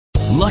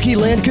Lucky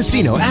Land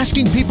Casino,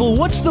 asking people,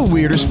 what's the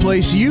weirdest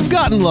place you've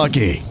gotten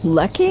lucky?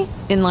 Lucky?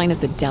 In line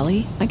at the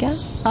deli, I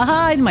guess?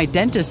 Aha, in my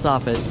dentist's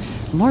office.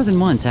 More than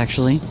once,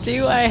 actually.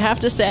 Do I have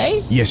to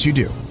say? Yes, you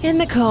do. In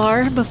the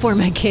car before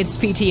my kids'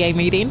 PTA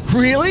meeting.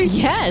 Really?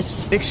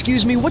 Yes.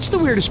 Excuse me, what's the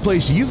weirdest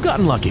place you've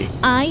gotten lucky?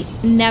 I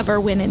never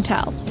win and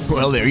tell.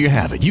 Well, there you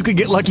have it. You can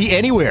get lucky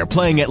anywhere,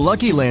 playing at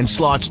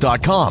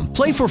LuckyLandSlots.com.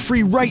 Play for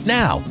free right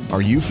now.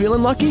 Are you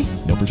feeling lucky?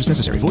 No purchase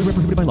necessary. Void where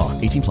prohibited by law.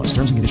 18 plus.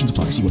 Terms and conditions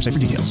apply. See website for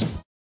details.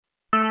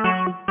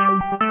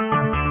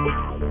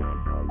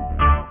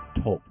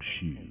 Talk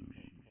shoes.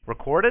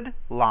 Recorded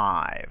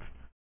live.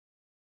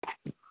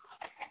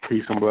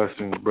 Peace and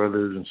blessings,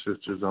 brothers and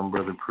sisters. I'm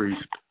Brother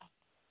Priest.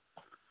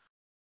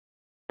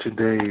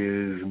 Today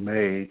is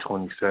May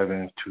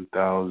 27th,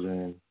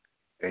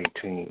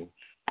 2018.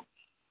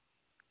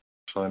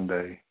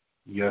 Sunday.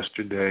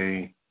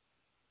 Yesterday,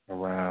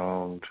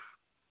 around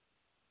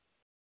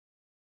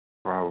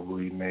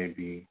probably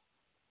maybe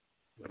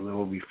a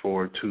little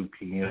before 2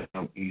 p.m.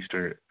 2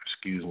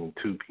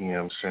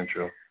 p.m.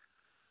 Central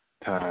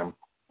Time,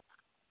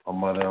 my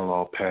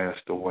mother-in-law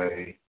passed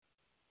away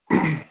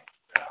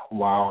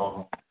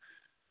while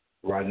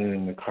riding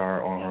in the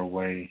car on her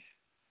way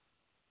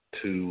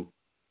to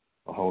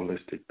a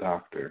holistic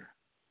doctor.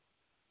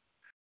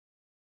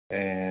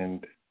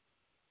 And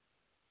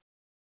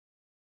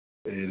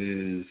it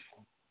is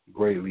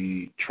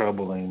greatly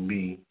troubling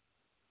me.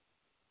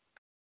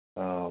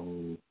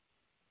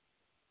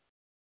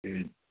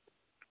 It,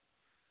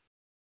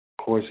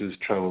 of course, is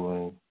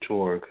troubling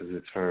to her because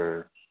it's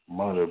her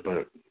mother, but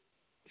it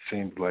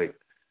seems like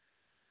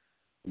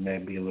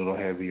maybe a little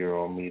heavier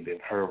on me than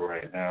her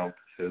right now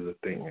because the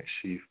thing that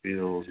she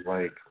feels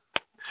like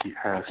she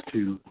has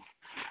to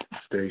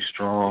stay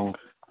strong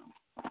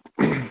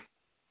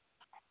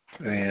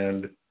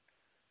and,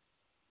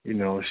 you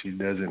know, she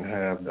doesn't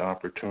have the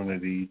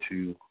opportunity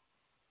to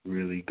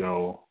really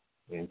go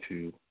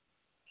into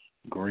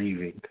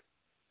grieving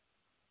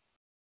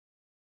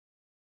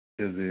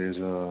because there's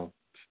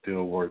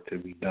still work to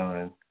be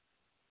done,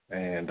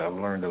 and I've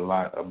learned a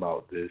lot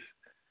about this.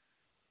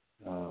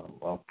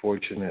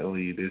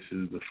 Unfortunately, this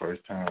is the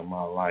first time in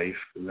my life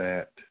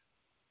that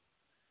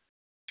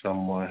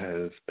someone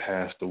has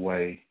passed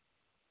away,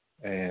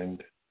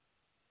 and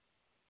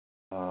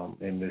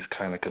in this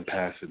kind of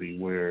capacity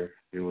where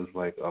it was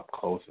like up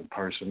close and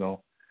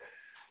personal.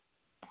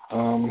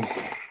 But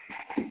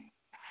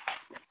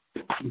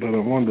I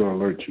wanted to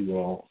alert you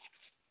all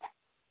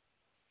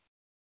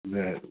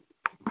that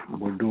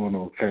we're doing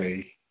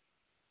okay.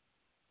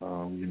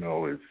 You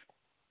know, it's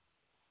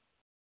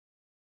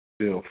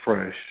still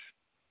fresh,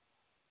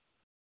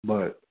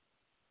 but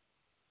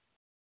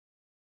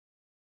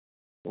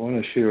I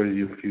want to share with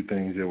you a few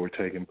things that were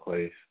taking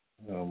place.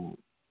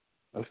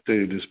 I've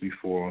stated this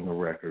before on the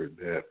record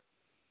that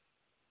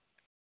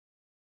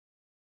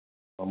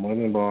my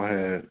mother-in-law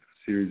had a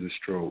series of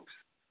strokes,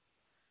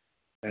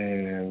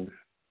 and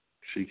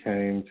she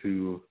came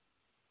to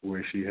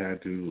where she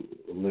had to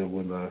live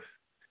with us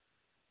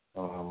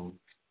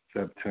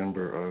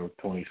September of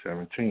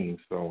 2017.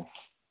 So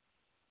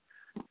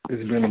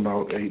it's been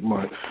about 8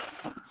 months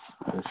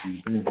since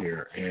she's been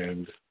here,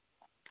 and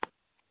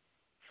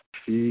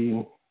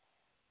she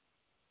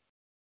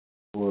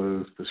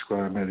was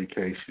prescribed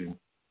medication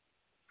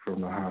from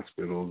the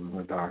hospitals and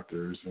the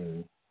doctors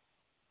and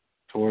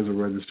towards a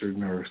registered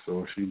nurse,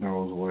 so she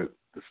knows what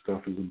the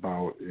stuff is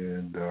about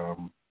and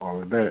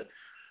all of that.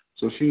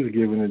 So she was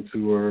giving it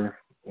to her,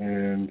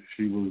 and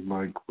she was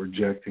like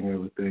rejecting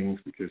other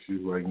things because she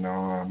was like, no,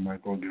 I'm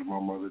not going to give my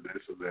mother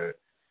this or that.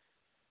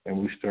 And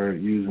we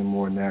started using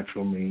more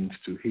natural means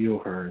to heal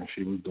her, and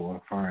she was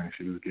doing fine.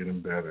 She was getting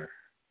better.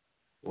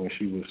 When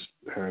she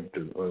had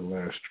the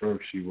last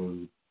stroke, she was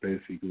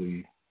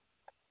basically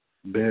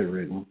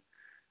bedridden.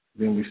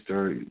 Then we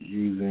started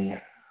using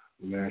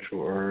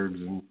natural herbs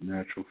and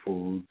natural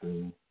foods,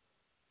 and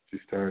she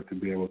started to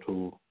be able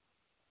to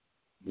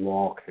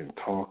walk and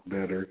talk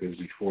better, because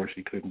before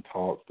she couldn't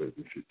talk, but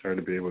she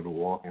started to be able to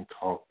walk and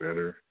talk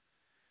better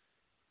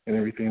and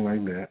everything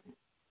like that.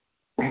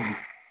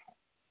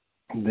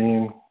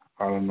 Then,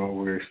 out of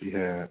nowhere, she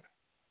had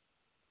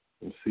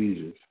some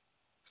seizures.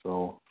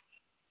 So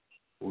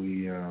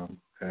we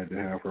had to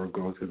have her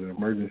go to the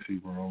emergency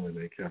room, and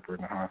they kept her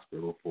in the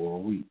hospital for a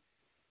week.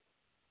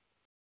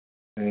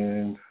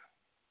 And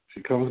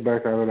she comes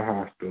back out of the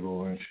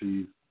hospital, and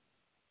she's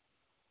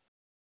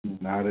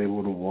not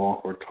able to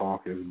walk or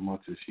talk as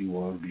much as she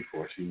was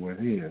before she went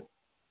in.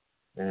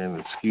 And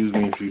excuse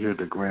me if you hear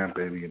the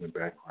grandbaby in the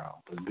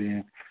background. But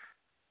then,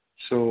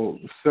 so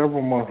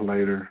several months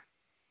later,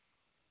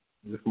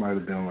 this might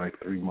have been like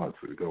 3 months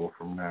ago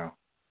from now,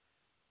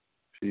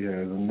 she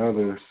has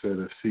another set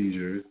of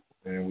seizures,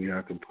 and we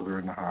have to put her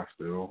in the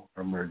hospital,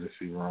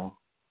 emergency room.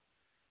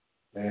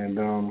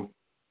 And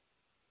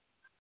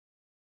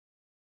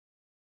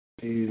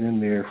she's in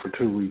there for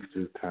 2 weeks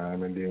this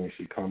time, and then when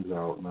she comes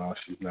out, now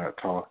she's not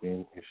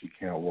talking and she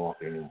can't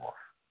walk anymore.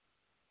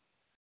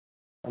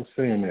 I'm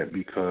saying that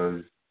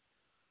because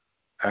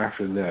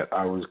after that,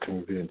 I was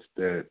convinced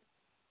that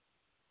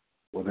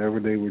whatever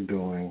they were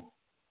doing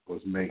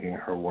was making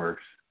her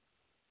worse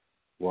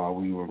while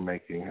we were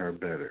making her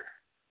better.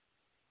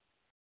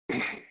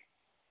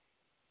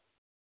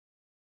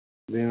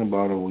 Then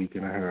about a week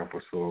and a half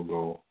or so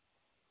ago,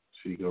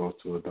 she goes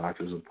to a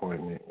doctor's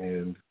appointment,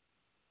 and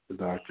the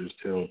doctors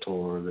tell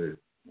Tora that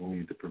we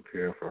need to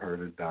prepare for her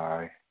to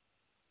die.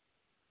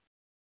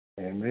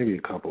 And maybe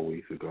a couple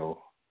weeks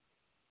ago.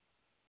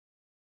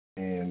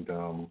 And,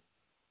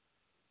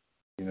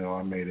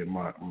 I made up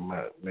my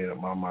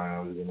mind I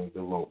was going to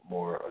devote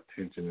more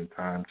attention and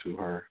time to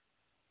her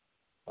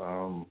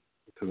because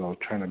I was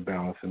trying to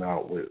balance it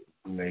out with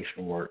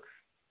nation work.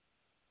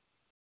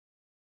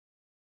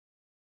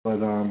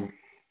 But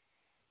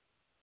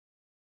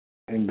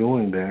in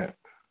doing that,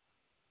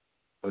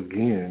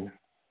 again,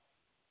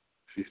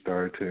 she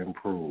started to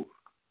improve.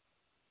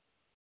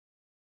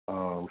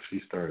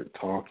 She started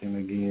talking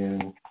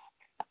again.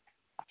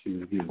 She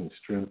was getting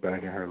strength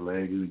back in her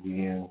legs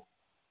again.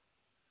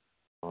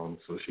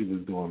 So she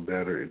was doing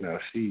better. Now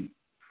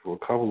for a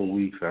couple of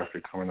weeks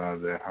after coming out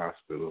of that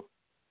hospital,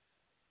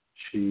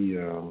 she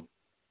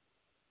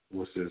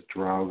was just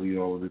drowsy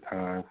all the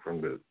time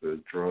from the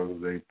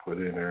drugs they put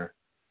in her.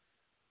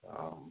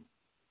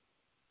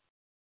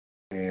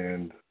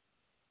 And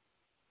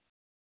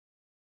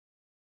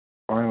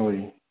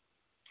finally,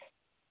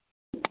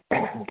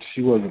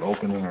 she wasn't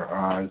opening her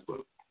eyes,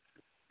 but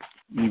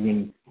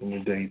even in the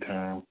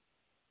daytime.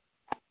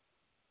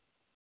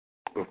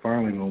 But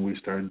finally, when we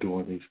started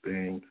doing these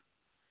things,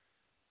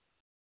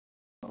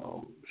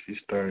 she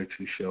started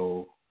to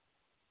show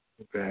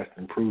vast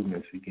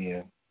improvements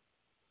again.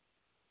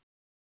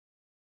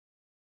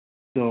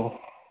 So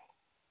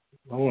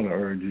I want to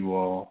urge you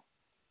all,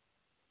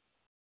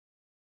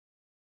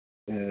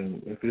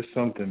 and if it's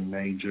something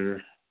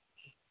major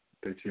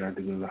that you have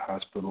to go to the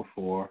hospital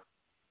for,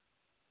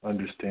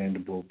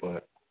 understandable,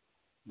 but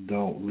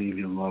don't leave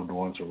your loved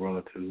ones or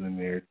relatives in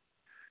there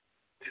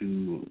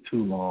too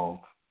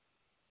long.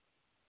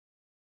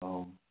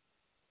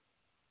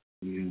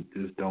 You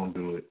just don't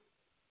do it.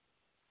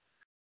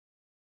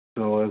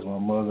 So as my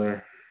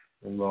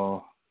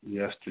mother-in-law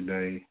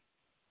yesterday,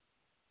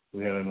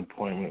 we had an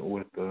appointment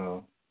with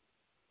a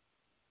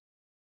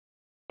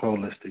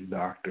holistic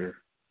doctor,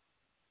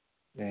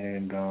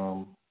 and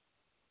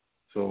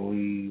so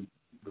we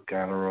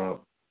got her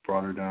up,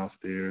 brought her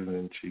downstairs,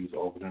 and she was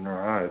opening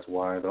her eyes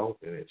wide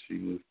open, and she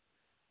was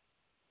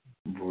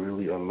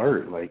really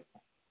alert, like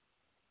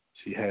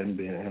she hadn't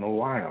been in a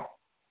while.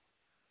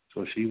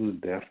 So she was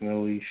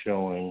definitely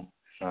showing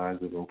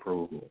signs of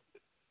improvement.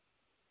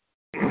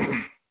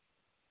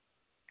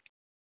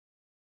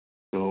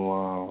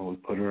 So we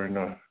put her in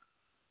the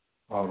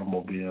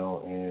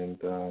automobile,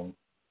 and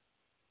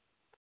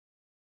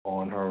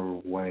on her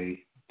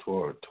way,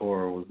 Tora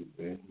was,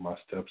 my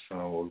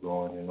stepson was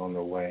going, and on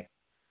the way,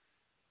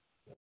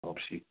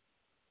 she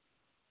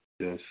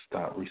just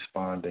stopped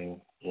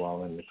responding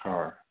while in the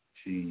car.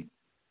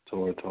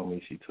 Tora told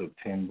me she took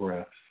 10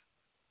 breaths,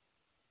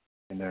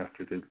 and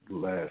after the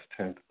last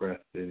 10th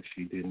breath, then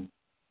she didn't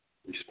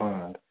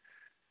respond.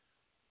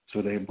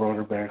 So they brought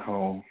her back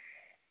home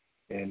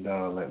and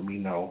let me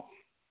know.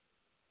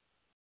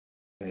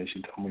 And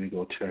she told me to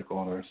go check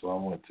on her, so I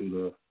went to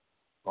the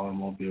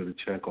automobile to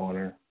check on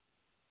her.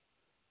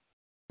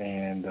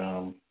 And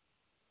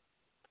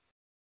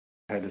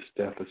had a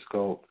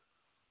stethoscope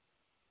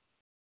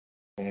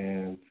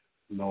and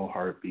no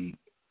heartbeat,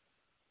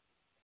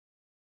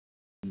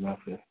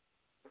 nothing.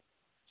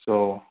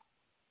 So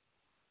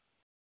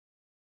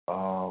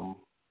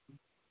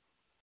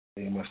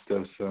me and my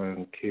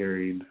stepson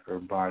carried her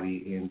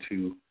body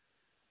into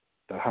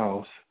the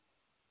house,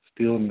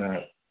 still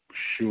not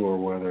sure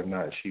whether or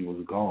not she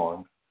was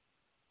gone.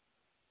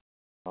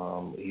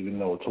 Even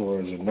though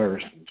Tora is a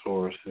nurse, and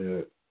Tora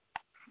said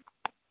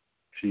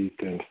she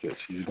thinks that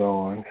she's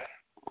gone.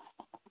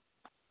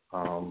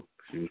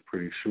 She was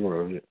pretty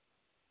sure of it.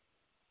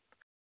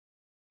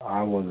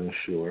 I wasn't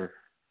sure,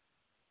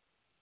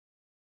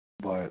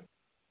 but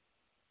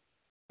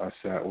I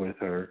sat with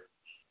her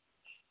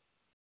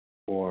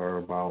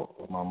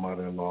my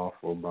mother-in-law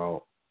for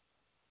about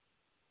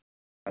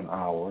an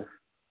hour,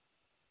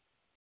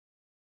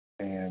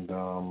 and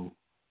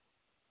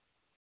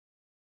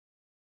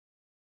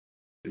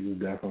she was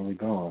definitely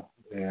gone.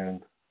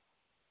 And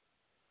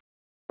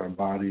her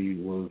body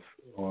was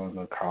on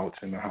the couch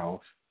in the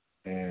house,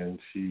 and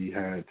we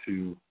had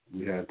to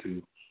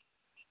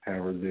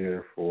have her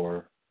there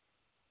for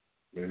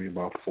maybe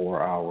about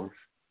 4 hours.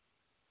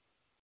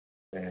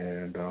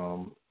 And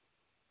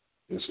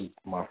this was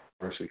my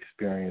first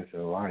experience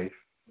in life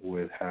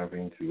with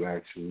having to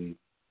actually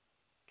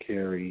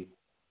carry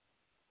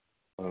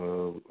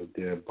a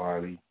dead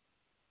body.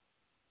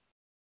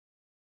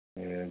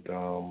 And it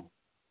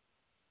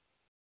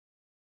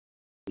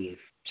was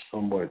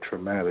somewhat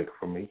traumatic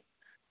for me.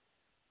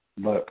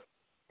 But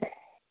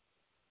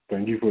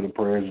thank you for the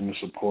prayers and the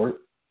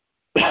support.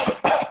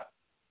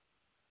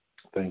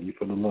 Thank you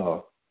for the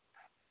love.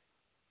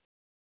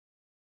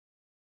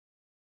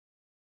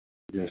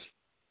 Just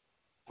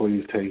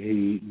please take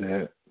heed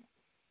that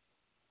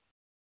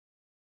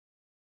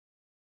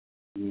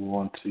We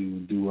want to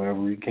do whatever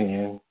we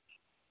can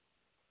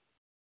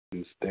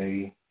to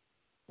stay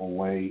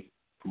away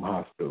from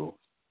hospitals.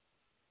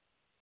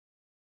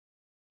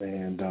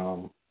 And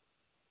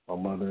my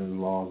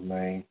mother-in-law's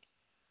name,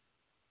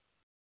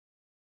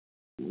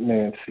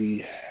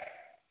 Nancy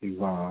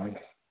Yvonne.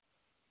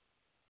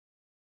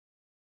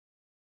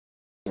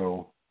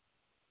 So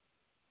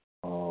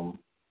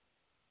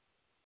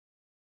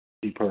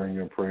keep her in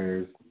your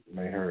prayers.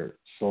 May her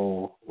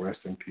soul rest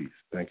in peace.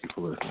 Thank you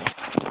for listening.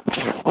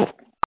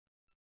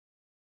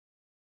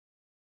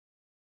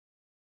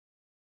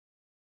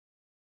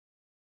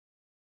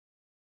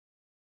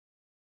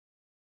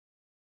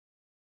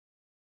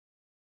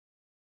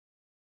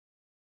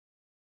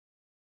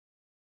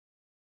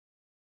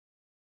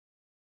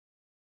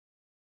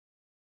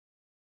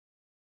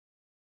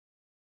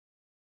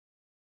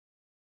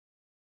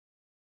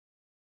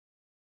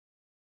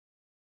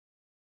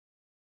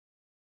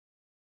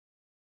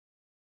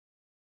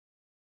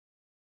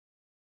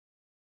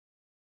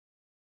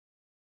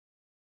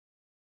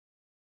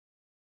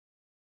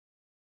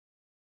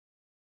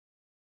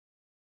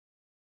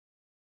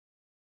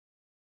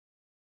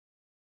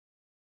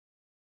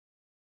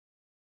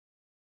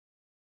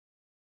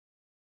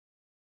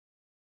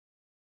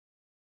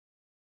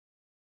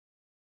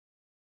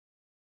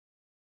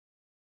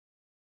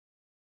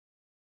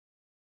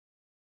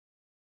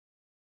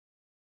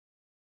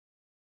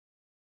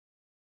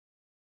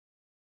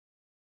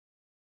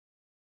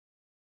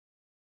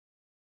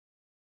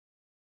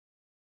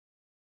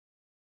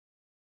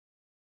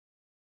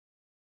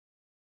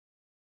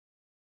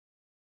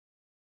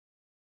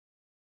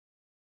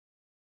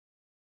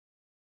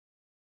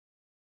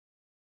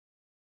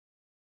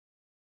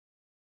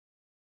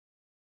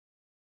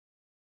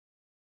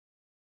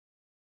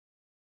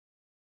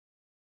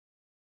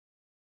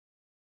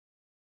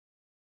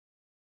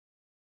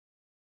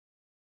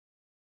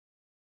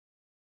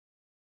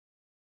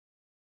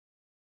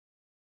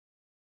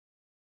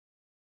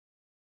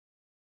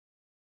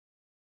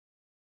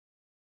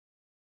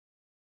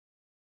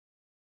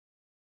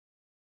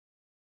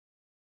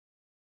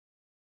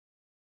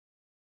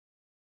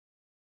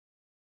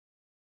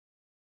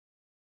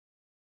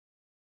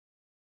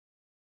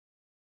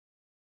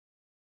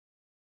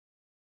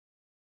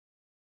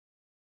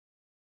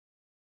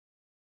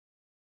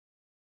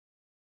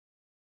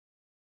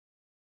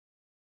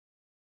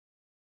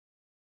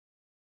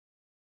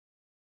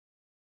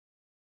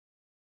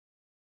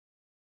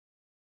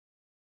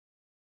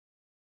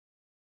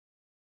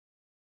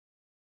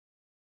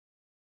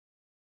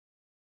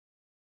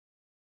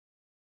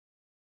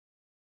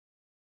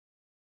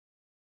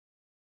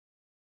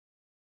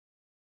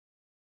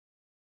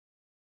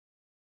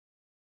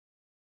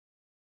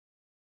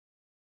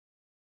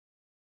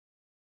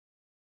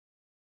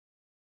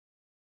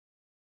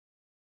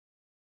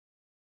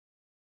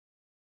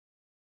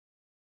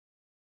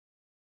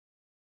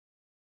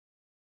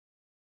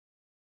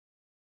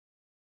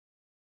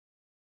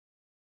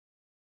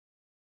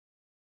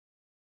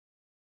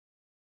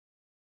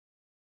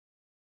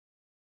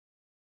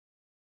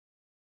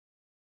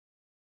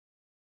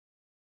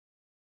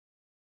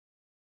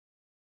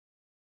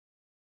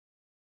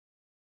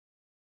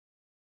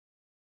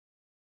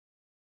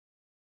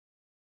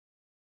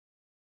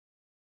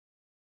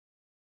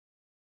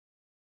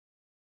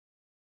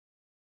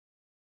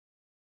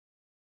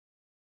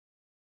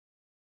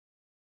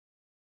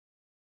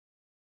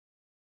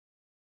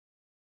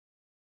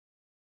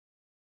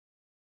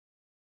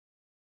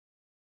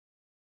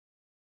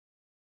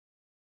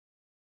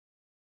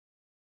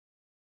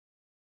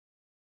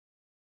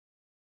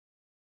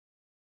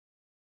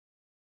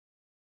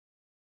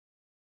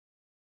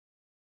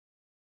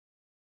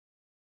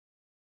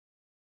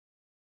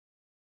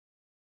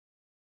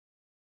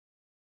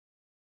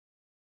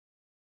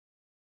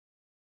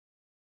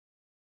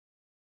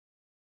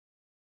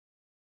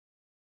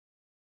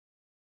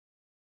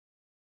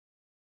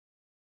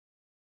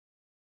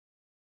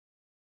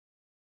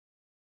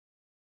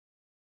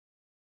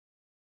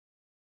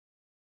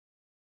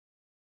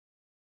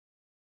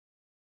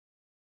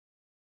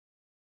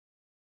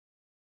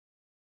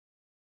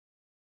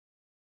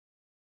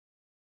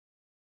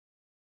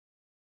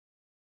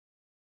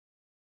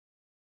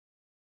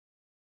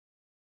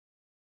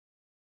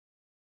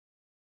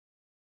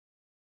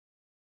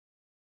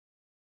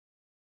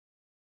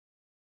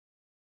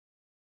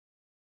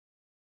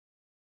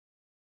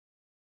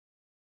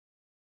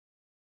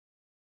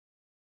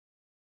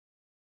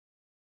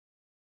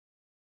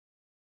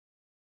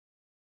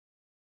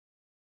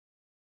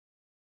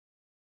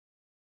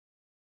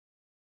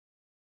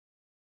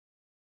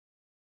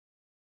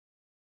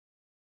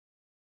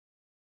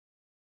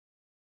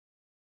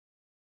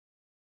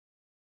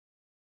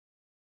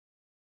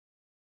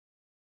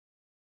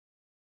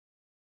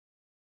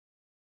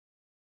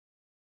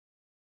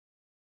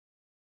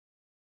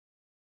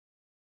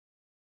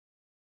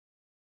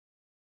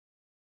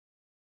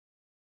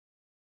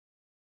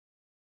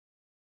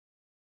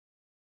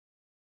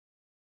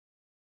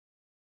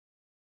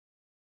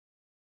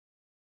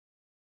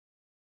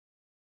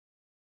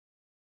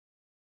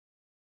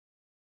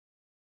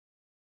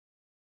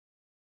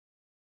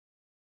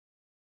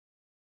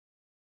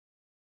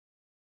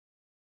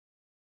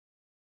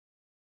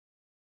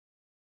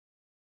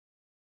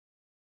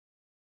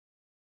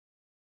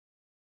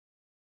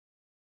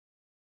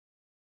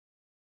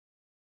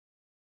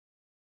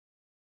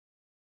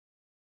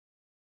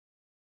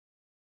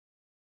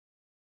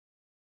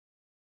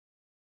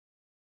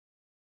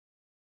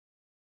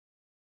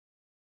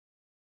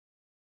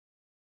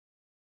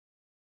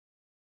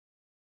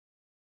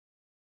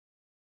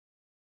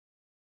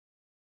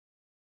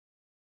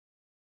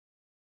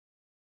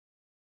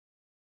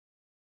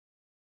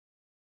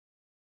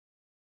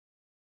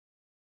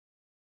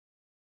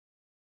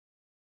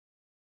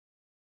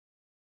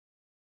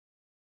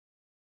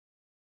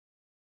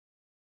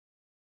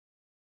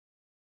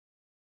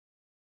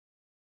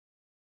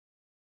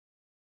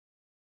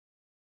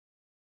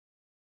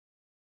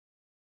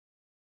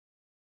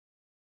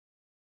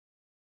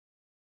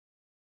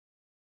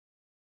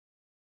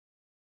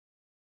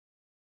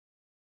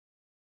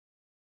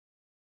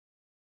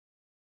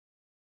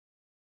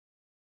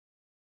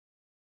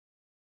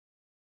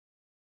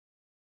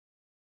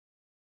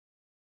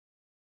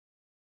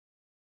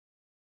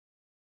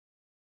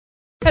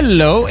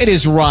 Hello, it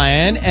is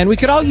Ryan, and we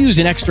could all use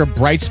an extra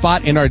bright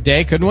spot in our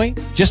day, couldn't we?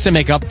 Just to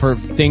make up for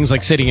things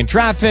like sitting in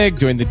traffic,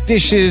 doing the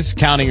dishes,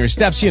 counting your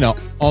steps,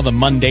 all the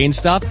mundane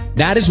stuff.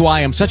 That is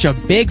why I'm such a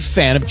big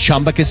fan of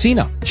Chumba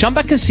Casino.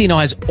 Chumba Casino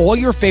has all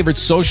your favorite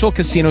social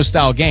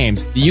casino-style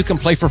games that you can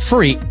play for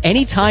free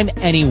anytime,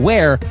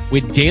 anywhere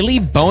with daily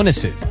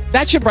bonuses.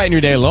 That should brighten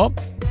your day a little.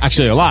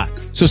 Actually, a lot.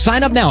 So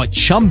sign up now at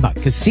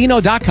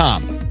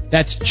ChumbaCasino.com.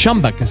 That's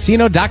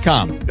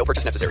ChumbaCasino.com. No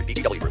purchase necessary.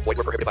 VGW Group. Void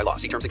where prohibited by law.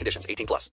 See terms and conditions. 18+.